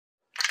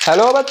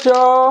Hello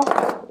बच्चों,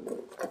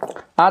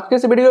 आज के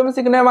इस वीडियो में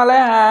सीखने वाले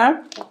हैं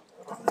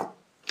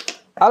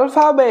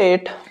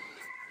अल्फाबेट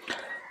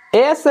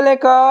ए से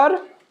लेकर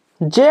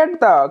जेड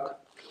तक।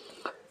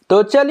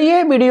 तो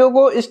चलिए वीडियो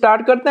को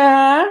स्टार्ट करते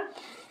हैं।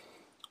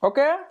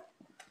 Okay.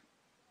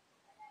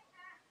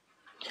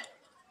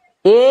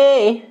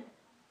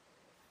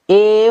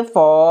 A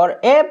for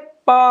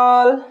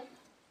Apple,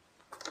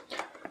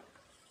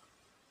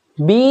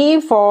 B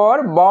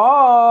for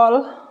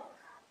ball,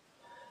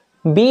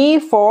 B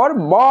for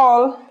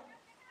ball,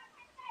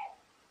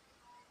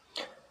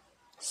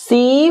 C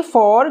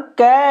for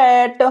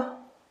cat,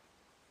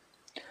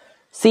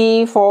 C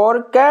for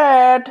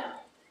cat,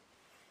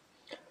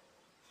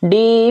 D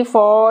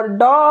for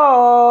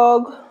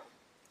dog,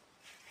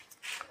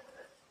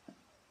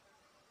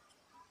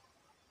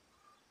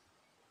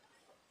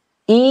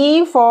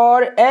 E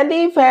for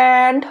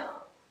elephant,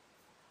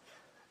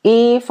 E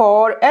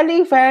for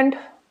elephant,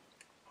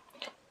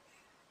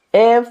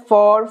 F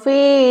for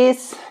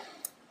fish,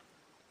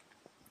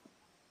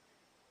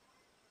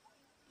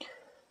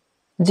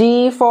 G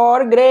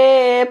for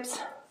grapes,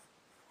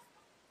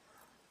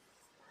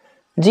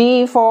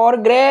 G for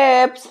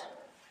grapes,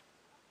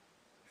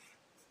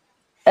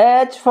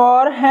 H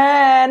for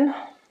hen,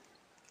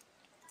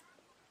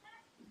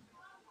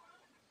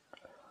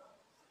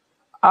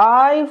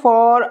 I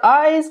for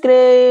ice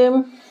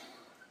cream,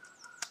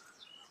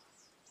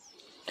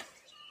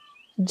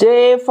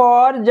 J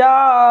for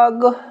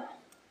jug,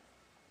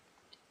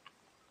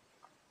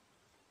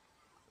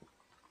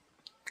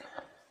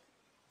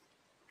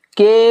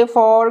 K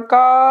for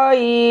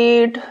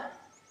kite,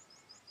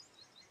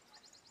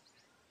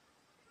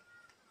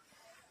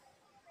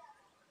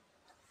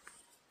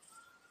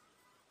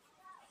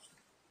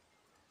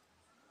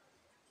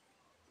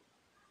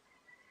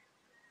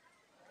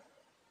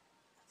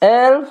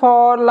 L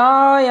for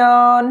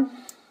lion,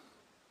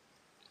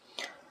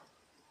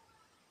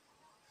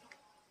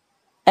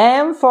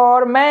 M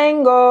for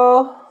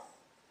mango,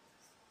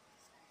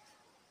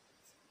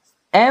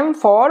 M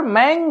for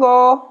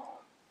mango,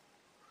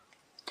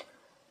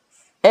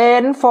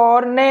 N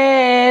for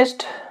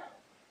nest,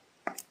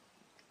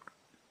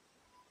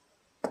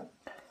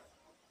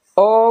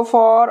 O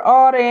for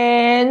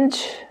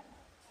orange,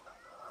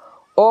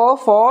 O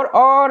for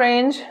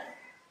orange,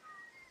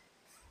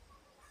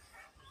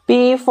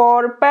 P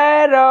for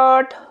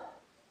parrot,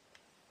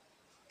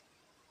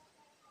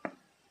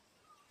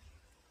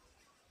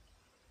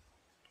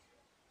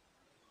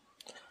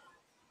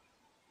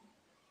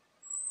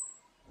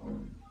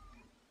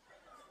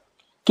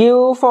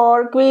 Q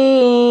for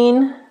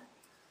queen,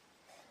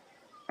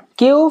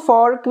 Q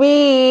for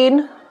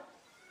queen,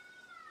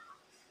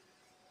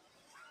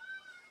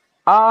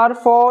 R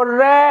for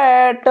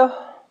rat,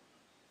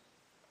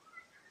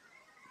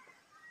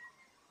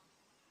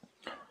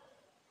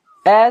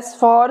 S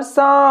for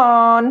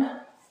sun,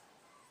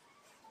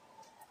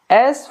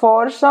 S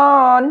for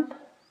sun,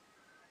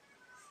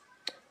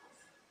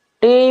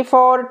 T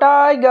for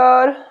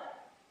tiger,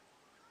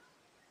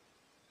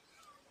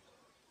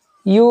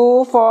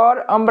 U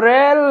for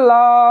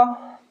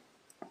umbrella,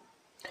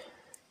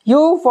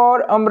 U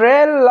for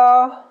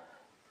umbrella,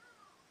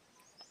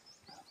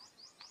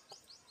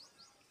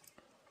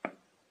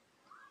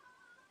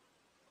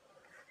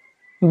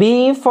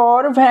 V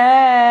for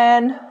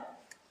van,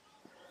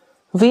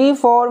 V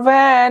for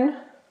van,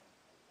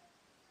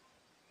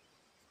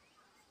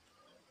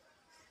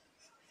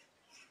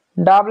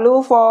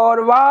 W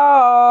for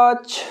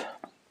watch,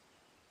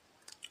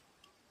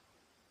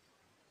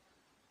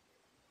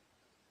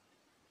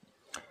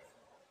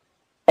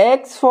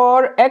 X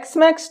for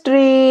Xmas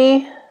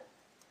tree,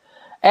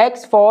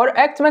 X for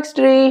Xmas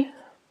tree,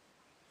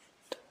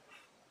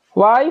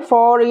 Y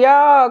for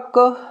yak,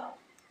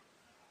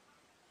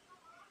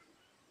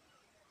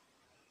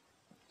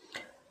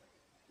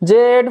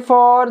 Z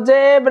for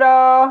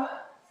zebra,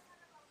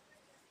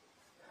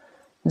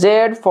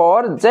 Z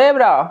for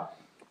zebra,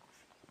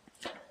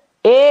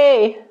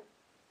 A,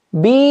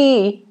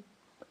 B,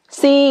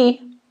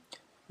 C,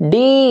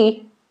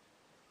 D,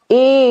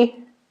 E,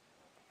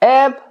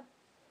 F,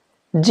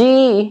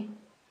 G,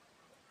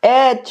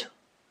 H,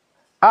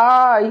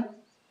 I,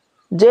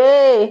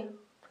 J,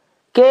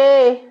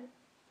 K,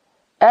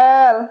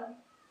 L,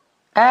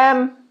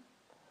 M,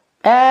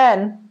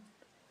 N,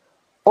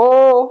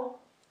 O,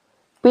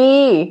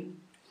 P,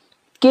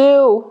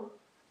 Q,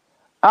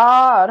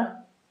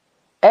 R,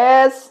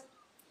 S,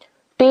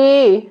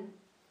 T,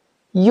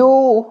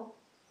 U,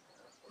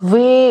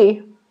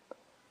 V,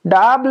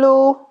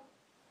 W,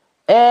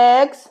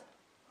 X,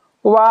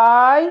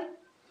 Y,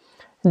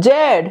 Z।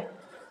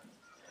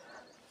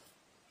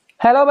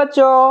 Hello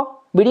बच्चों,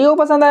 video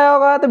पसंद आया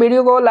होगा तो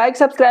video को like,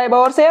 subscribe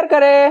और share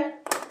करें।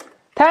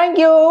 Thank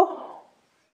you.